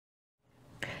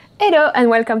Hello and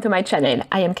welcome to my channel.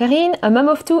 I am Karine, a mom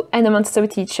of two and a Montessori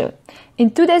teacher. In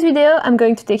today's video, I'm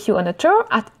going to take you on a tour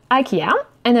at Ikea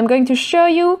and I'm going to show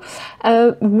you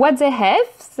what they have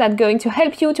that's going to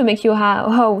help you to make your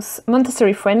house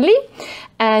Montessori friendly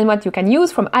and what you can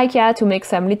use from Ikea to make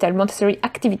some little Montessori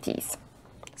activities.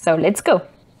 So let's go!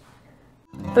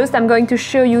 First, I'm going to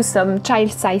show you some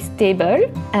child-sized table,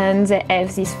 and they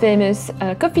have this famous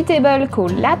coffee table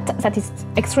called Lat that is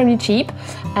extremely cheap,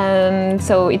 and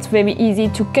so it's very easy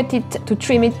to cut it, to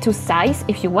trim it to size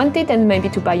if you want it, and maybe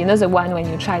to buy another one when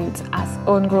your child has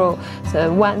outgrown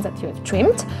the one that you have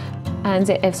trimmed. And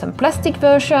they have some plastic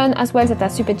version as well that are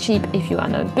super cheap if you are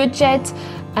on a budget.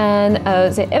 And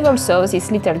they have also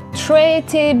this little tray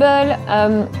table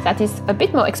that is a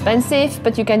bit more expensive,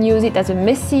 but you can use it as a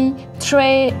messy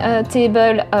tray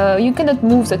table. You cannot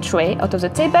move the tray out of the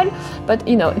table, but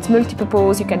you know, it's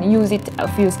multi-purpose. You can use it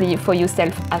obviously for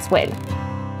yourself as well.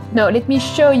 Now let me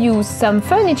show you some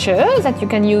furniture that you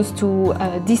can use to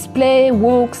display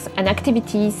walks and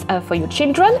activities for your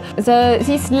children.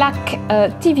 This LAC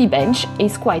TV bench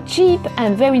is quite cheap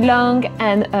and very long,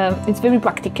 and it's very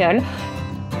practical.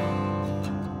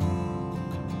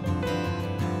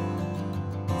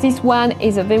 This one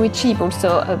is a very cheap,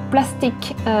 also a plastic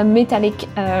metallic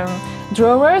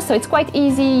drawer, so it's quite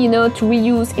easy, you know, to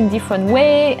reuse in different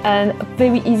way, and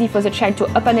very easy for the child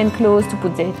to open and close, to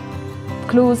put the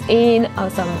clothes in, or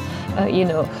some you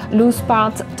know, loose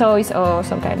part toys or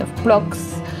some kind of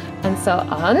blocks and so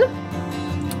on.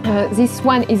 This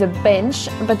one is a bench,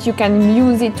 but you can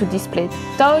use it to display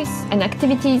toys and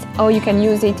activities, or you can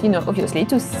use it, you know, obviously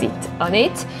to sit on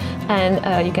it.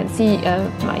 And you can see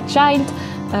my child,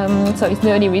 so it's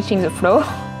nearly reaching the floor.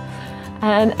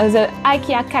 And the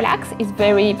Ikea Kallax is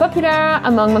very popular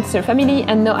among Montessori family,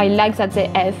 and now I like that they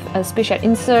have a special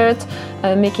insert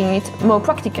making it more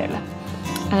practical.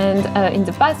 And in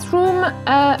the bathroom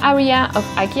area of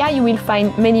Ikea, you will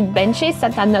find many benches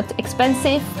that are not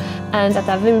expensive and that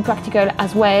are very practical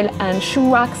as well, and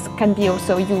shoe racks can be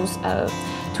also used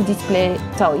to display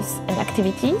toys and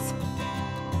activities.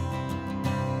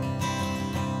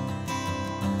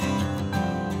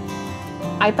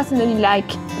 I personally like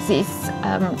this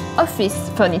office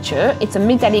furniture. It's a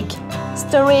metallic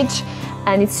storage,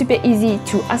 and it's super easy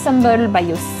to assemble by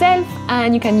yourself,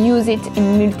 and you can use it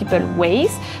in multiple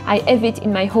ways. I have it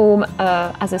in my home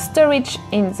as a storage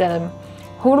in the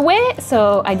hallway,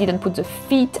 so I didn't put the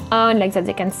feet on like that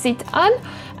they can sit on.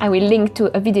 I will link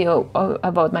to a video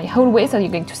about my hallway, so you're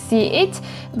going to see it.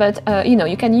 But you know,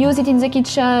 you can use it in the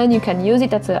kitchen, you can use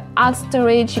it as a art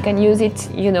storage, you can use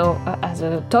it, you know, as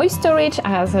a toy storage,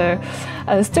 as a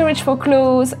storage for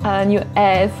clothes, and you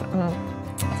have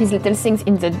these little things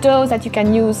in the door that you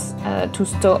can use to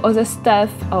store other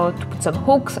stuff or to put some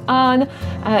hooks on.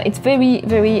 It's very,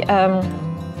 very,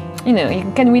 you know,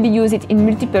 you can really use it in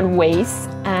multiple ways,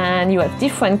 and you have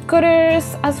different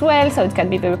colors as well, so it can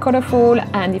be very colorful,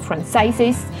 and different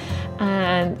sizes.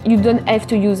 And you don't have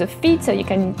to use the feet, so you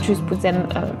can just put them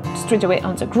straight away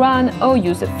on the ground, or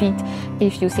use the feet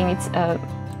if you think it's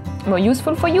more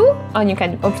useful for you. And you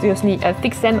can obviously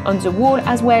fix them on the wall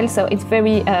as well, so it's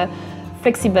very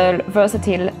flexible,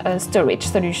 versatile storage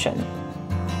solution.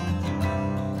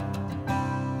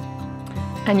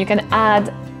 And you can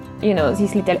add, you know,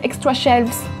 these little extra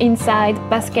shelves inside,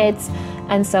 baskets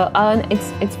and so on.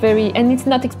 It's very, and it's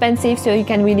not expensive, so you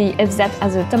can really have that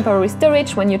as a temporary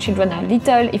storage when your children are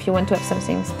little, if you want to have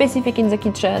something specific in the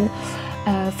kitchen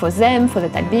for them, for the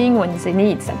time being, when they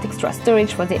need that extra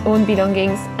storage for their own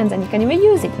belongings, and then you can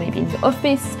reuse it maybe in the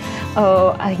office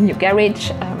or in your garage.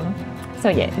 So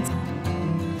yeah.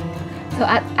 So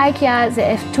at Ikea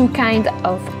they have two kinds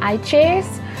of Highchairs,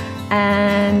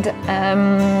 and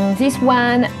this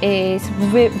one is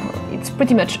it's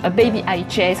pretty much a baby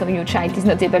Highchair, so your child is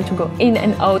not able to go in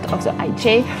and out of the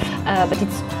Highchair, but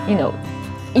it's, you know,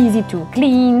 easy to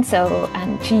clean, so,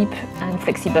 and cheap and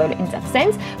flexible in that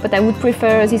sense. But I would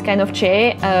prefer this kind of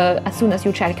chair as soon as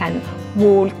your child can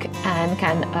walk and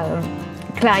can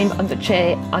climb on the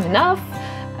chair on and off.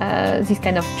 This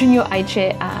kind of junior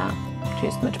Highchair are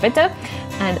just much better.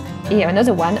 And here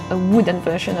another one, a wooden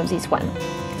version of this one.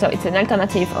 So it's an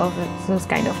alternative of those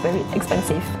kind of very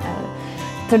expensive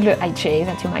toddler Highchair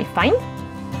that you might find.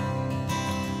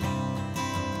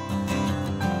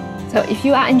 So if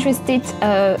you are interested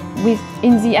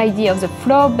in the idea of the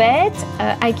floor bed,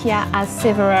 Ikea has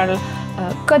several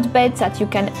cot beds that you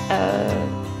can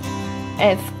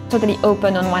have totally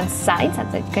open on one side,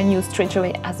 that you can use straight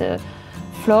away as a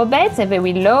floor beds. They're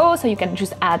very low, so you can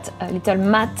just add a little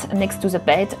mat next to the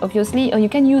bed, obviously, or you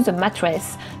can use a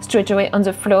mattress straight away on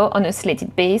the floor on a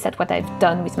slated base. That's what I've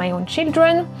done with my own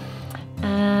children.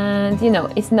 and you know,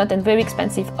 it's not a very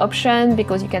expensive option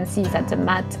because you can see that the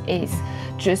mat is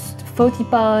just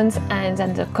 £40 and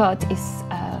then the cot is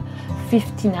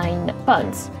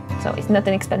 £59. So it's not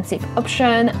an expensive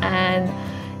option, and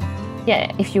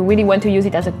yeah, if you really want to use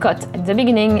it as a cot at the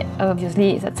beginning,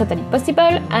 obviously that's totally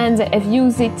possible. And I've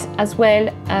used it as well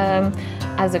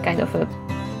as a kind of a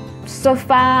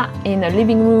sofa in a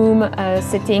living room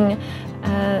setting.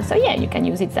 So yeah, you can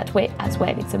use it that way as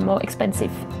well. It's a more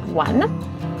expensive one,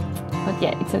 but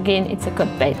yeah, it's a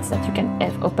cot bed that you can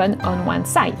have open on one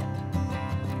side.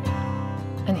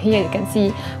 And here you can see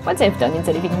what they've done in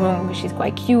the living room, which is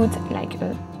quite cute, like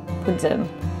put the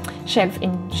shelf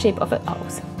in shape of a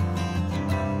house.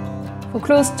 For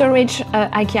clothes storage,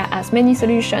 Ikea has many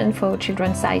solutions for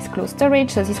children's size clothes storage.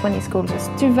 So this one is called the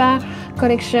Stuva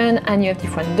collection, and you have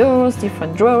different doors,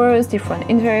 different drawers, different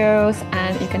interiors,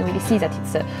 and you can really see that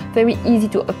it's very easy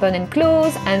to open and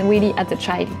close and really at the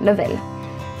child level.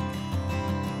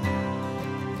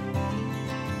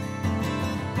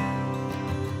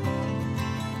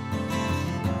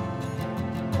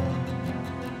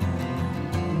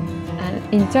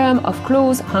 In terms of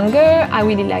clothes hanger, I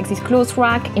really like this clothes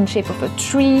rack in shape of a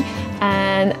tree,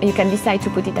 and you can decide to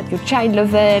put it at your child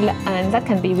level, and that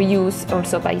can be reused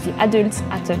also by the adults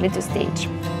at a later stage.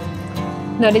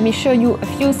 Now let me show you a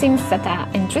few things that are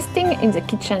interesting in the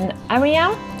kitchen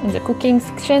area, in the cooking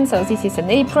section. So this is an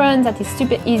apron that is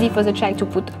super easy for the child to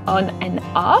put on and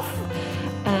off.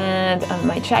 And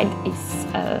my child is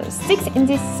 6 in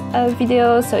this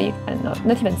video, so you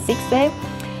not even 6 there.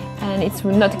 And it's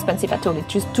not expensive at all,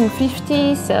 it's just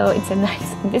 $2.50, so it's a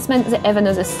nice investment. They have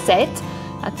another set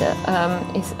at that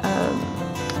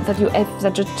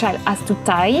the child has to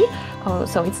tie,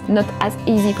 so it's not as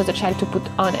easy for the child to put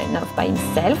on and off by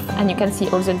himself. And you can see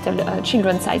all the little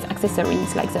children's size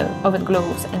accessories like the oven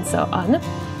gloves and so on.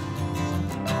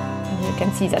 And you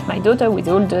can see that my daughter, with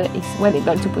older, is well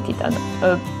able to put it on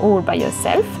all by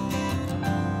herself.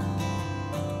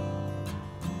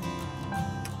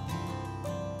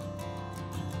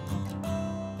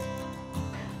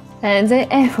 And they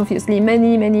have obviously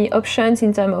many options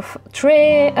in terms of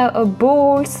tray or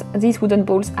bowls. These wooden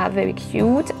bowls are very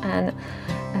cute and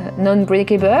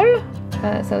non-breakable,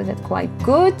 so that's quite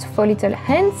good for little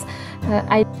hands.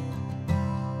 I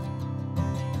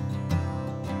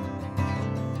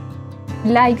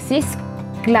like this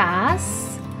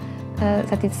glass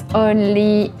that it's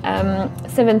only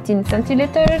 17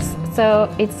 centiliters, so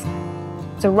it's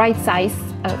the right size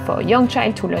for a young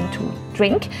child to learn to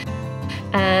drink.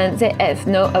 And they have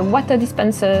now a water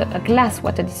dispenser, a glass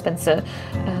water dispenser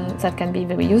that can be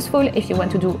very useful if you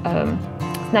want to do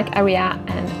snack area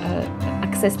and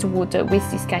access to water with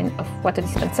this kind of water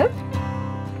dispenser.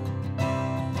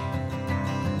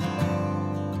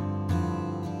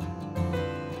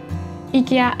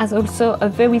 Ikea has also a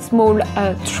very small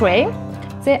tray.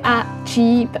 They are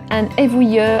cheap, and every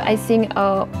year, I think,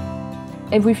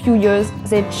 every few years,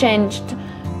 they changed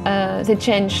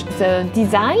the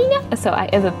design. So I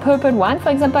have a purple one, for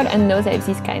example, and now they have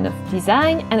this kind of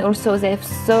design, and also they have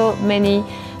so many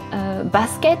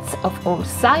baskets of all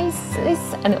sizes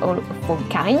and all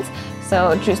kinds.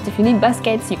 So just if you need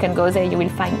baskets, you can go there, you will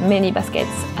find many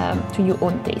baskets to your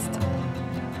own taste.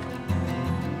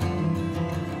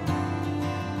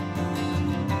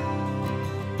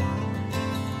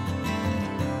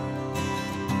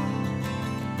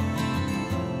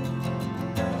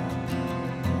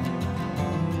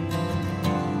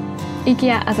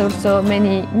 Ikea has also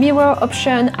many mirror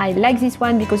options. I like this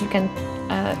one because you can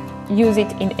use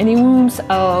it in any rooms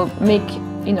or make,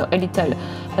 you know, a little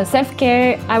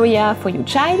self-care area for your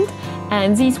child.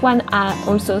 And these one are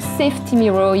also safety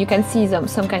mirror. You can see them,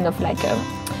 some kind of like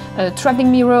a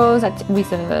traveling mirror that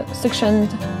with a suction.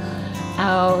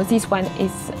 This one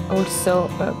is also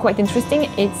quite interesting.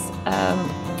 It's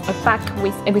a pack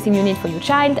with everything you need for your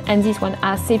child, and this one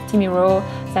are safety mirror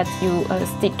that you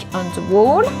stick on the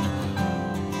wall.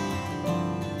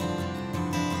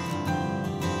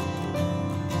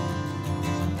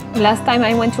 Last time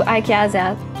I went to Ikea, there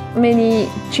are many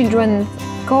children's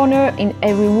corner in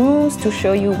every room to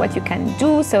show you what you can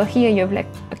do. So here you have like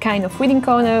a kind of reading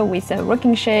corner with a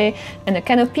rocking chair and a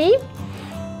canopy.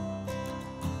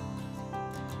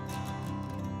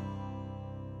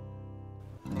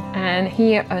 And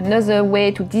here another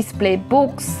way to display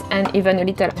books and even a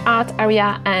little art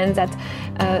area, and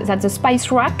that's a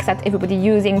spice rack that everybody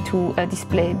using to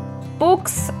display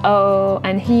books.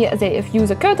 And here they have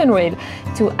used a curtain rail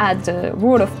to add the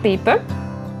roll of paper,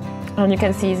 and you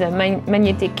can see the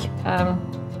magnetic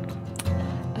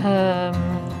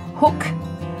hook,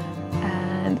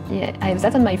 And yeah, I have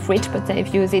that on my fridge, but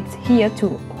I've used it here to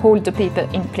hold the paper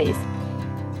in place.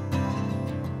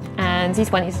 And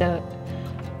this one is a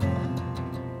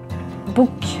book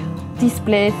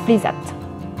display flisat.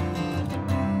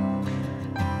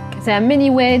 There are many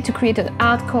ways to create an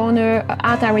art corner, an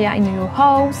art area in your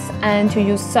house, and to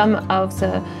use some of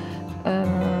the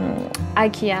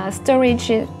Ikea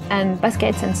storage and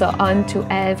baskets and so on to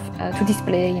have to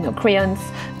display, crayons,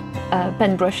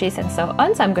 pen brushes and so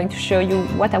on. So I'm going to show you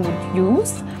what I would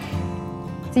use.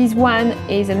 This one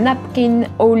is a napkin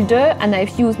holder, and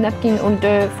I've used napkin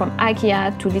holder from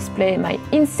Ikea to display my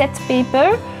inset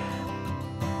paper.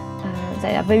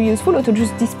 They are very useful, or to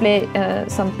just display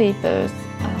some papers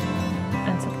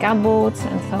and some cardboards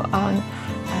and so on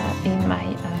in my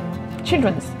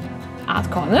children's art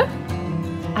corner.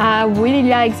 I really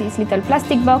like this little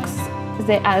plastic box.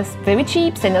 They are very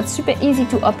cheap, they're not super easy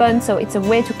to open, so it's a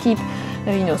way to keep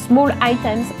small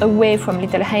items away from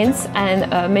little hands,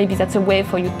 and maybe that's a way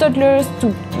for your toddlers, to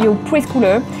your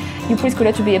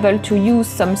preschooler to be able to use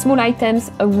some small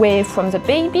items away from the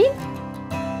baby.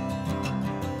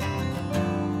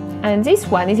 And this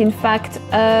one is in fact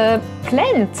a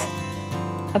plant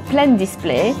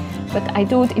display, but I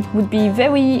thought it would be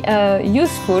very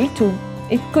useful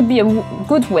it could be a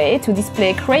good way to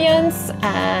display crayons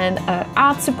and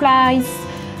art supplies,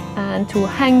 and to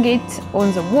hang it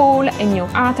on the wall in your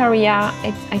art area.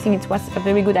 I think it was a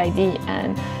very good idea,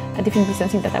 and definitely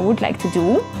something that I would like to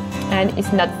do. And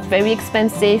it's not very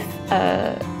expensive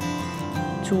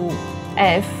to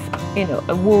have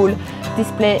a wall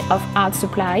display of art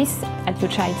supplies at your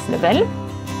child's level,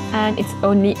 and it's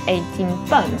only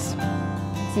 £18.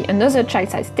 See another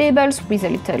child-size tables with a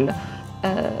little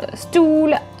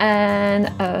stool,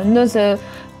 and another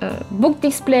book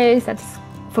display that's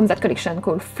from that collection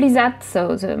called Flisat.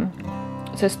 So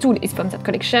the stool is from that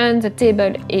collection. The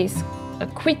table is a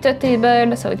quitter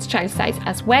table, so it's child size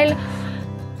as well.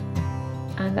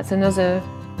 And that's another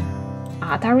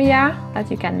art area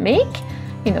that you can make,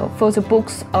 for the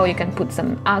books, or you can put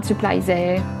some art supplies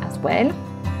there as well.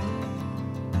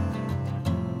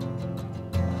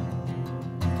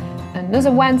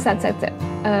 Another one that's at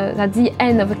the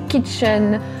end of a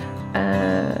kitchen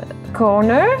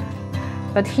corner,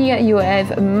 but here you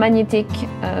have a magnetic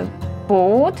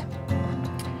board,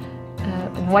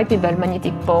 a wipeable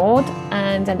magnetic board,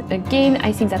 and then again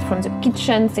I think that from the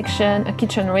kitchen section, a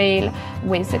kitchen rail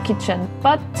with a kitchen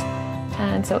pot,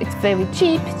 and so it's very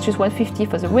cheap. It's just £1.50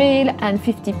 for the rail and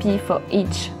 50p for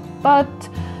each pot,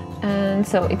 and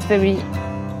so it's very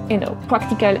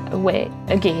practical way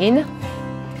again.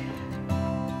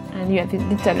 And you have a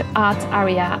little art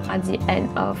area at the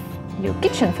end of your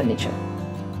kitchen furniture.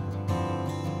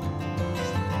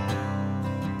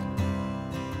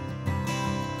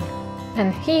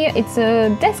 And here it's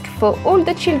a desk for all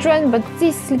the children, but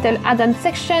this little add-on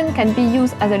section can be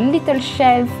used as a little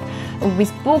shelf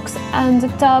with books on the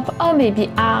top, or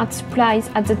maybe art supplies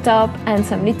at the top and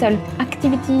some little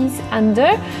activities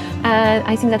under. And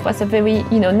I think that was a very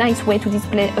nice way to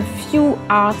display a few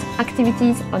art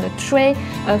activities on a tray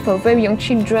for very young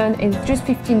children. It's just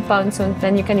 £15, so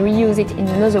then you can reuse it in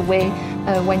another way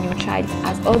when your child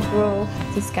has outgrown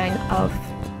this kind of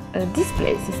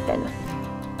display system.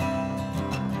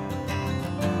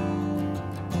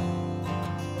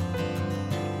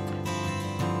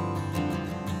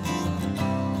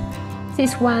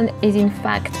 This one is in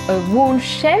fact a wall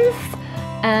shelf,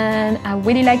 and I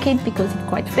really like it because it's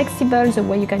quite flexible the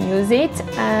way you can use it,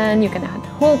 and you can add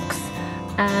hooks,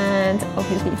 and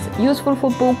obviously it's useful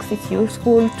for books, it's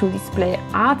useful to display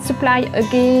art supply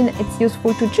again, it's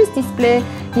useful to just display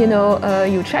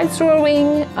your child's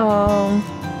drawing,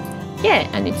 yeah,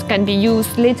 and it can be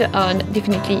used later on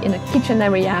definitely in a kitchen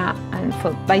area and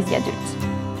by the adults.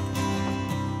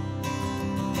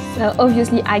 So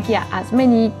obviously IKEA has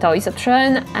many toys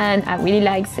options, and I really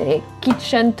like the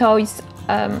kitchen toys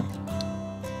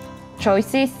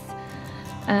choices,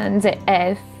 and they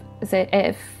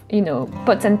have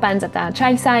pots and pans that are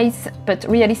child size but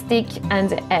realistic, and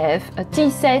they have a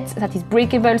tea set that is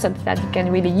breakable so that you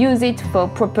can really use it for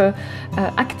proper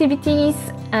activities,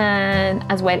 and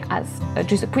as well as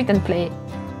just a print and play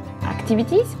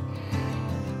activities.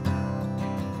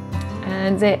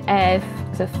 And they have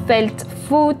the felt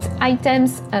food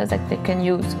items that they can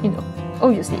use,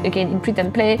 obviously again in print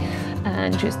and play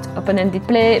and just open-ended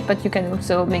play, but you can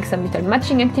also make some little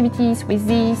matching activities with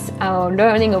these, or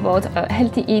learning about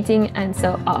healthy eating and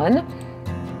so on.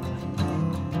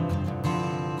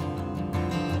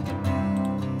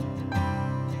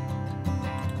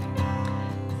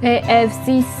 They have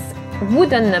these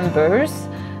wooden numbers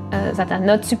that are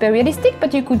not super realistic,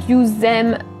 but you could use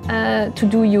them to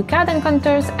do your card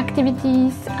encounters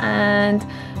activities and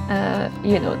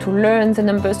you know, to learn the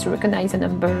numbers, to recognize the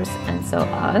numbers and so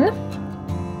on.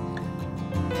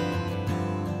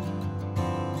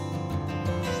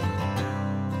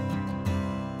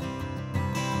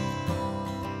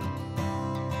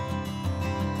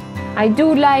 I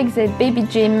do like the baby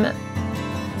gym,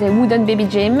 the wooden baby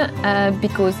gym,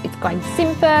 because it's quite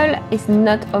simple, it's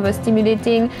not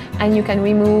overstimulating, and you can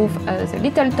remove the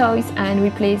little toys and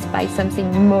replace by something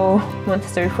more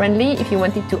Montessori friendly. If you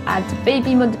wanted to add the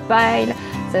baby mobile,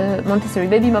 the Montessori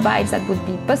baby mobiles, that would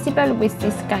be possible with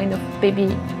this kind of baby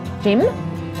gym.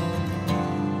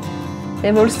 They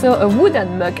have also a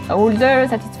wooden mug holder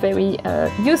that is very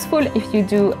useful if you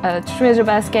do a treasure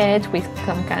basket with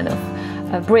some kind of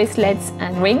bracelets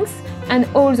and rings. And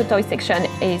all the toy section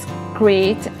is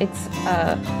great. It's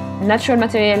natural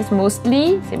materials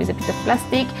mostly. There is a bit of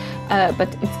plastic, but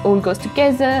it all goes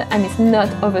together and it's not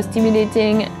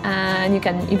overstimulating, and you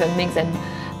can even make them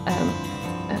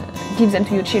give them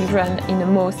to your children in a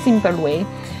more simple way.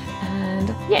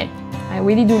 And yeah, I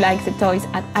really do like the toys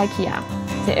at Ikea.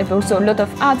 They have also a lot of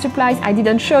art supplies. I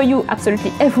didn't show you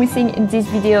absolutely everything in this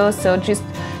video, so just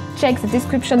check the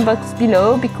description box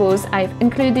below because I've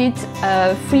included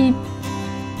a free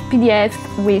PDF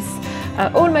with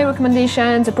all my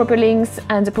recommendations, the proper links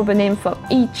and the proper name for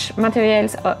each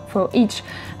materials, for each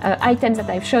item that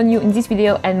I've shown you in this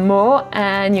video and more,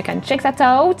 and you can check that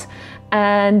out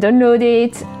and download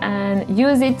it and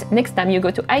use it next time you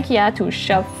go to Ikea to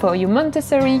shop for your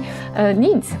Montessori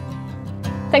needs.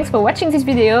 Thanks for watching this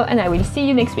video and I will see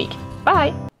you next week.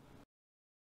 Bye!